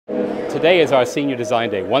Today is our Senior Design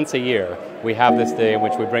Day. Once a year, we have this day in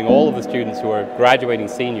which we bring all of the students who are graduating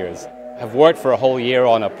seniors, have worked for a whole year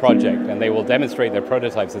on a project, and they will demonstrate their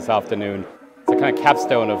prototypes this afternoon. It's a kind of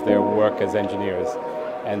capstone of their work as engineers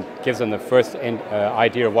and gives them the first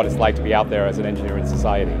idea of what it's like to be out there as an engineer in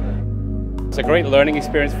society. It's a great learning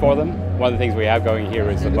experience for them. One of the things we have going here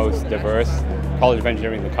is the most diverse College of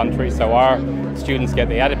Engineering in the country, so our students get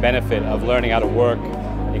the added benefit of learning how to work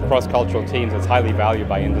in cross-cultural teams that's highly valued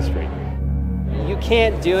by industry. You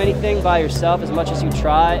can't do anything by yourself as much as you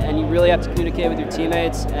try, and you really have to communicate with your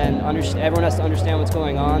teammates, and everyone has to understand what's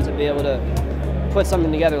going on to be able to put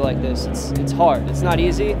something together like this. It's hard. It's not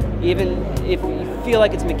easy. Even if you feel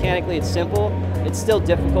like it's simple, it's still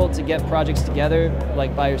difficult to get projects together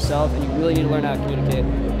like by yourself, and you really need to learn how to communicate.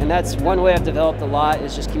 And that's one way I've developed a lot,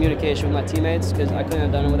 is just communication with my teammates, because I couldn't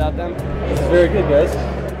have done it without them. This is very good, guys.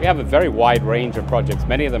 We have a very wide range of projects.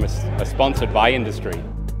 Many of them are sponsored by industry.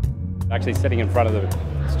 Actually sitting in front of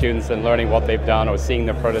the students and learning what they've done or seeing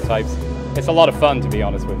their prototypes, it's a lot of fun, to be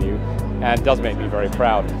honest with you, and it does make me very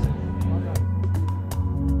proud.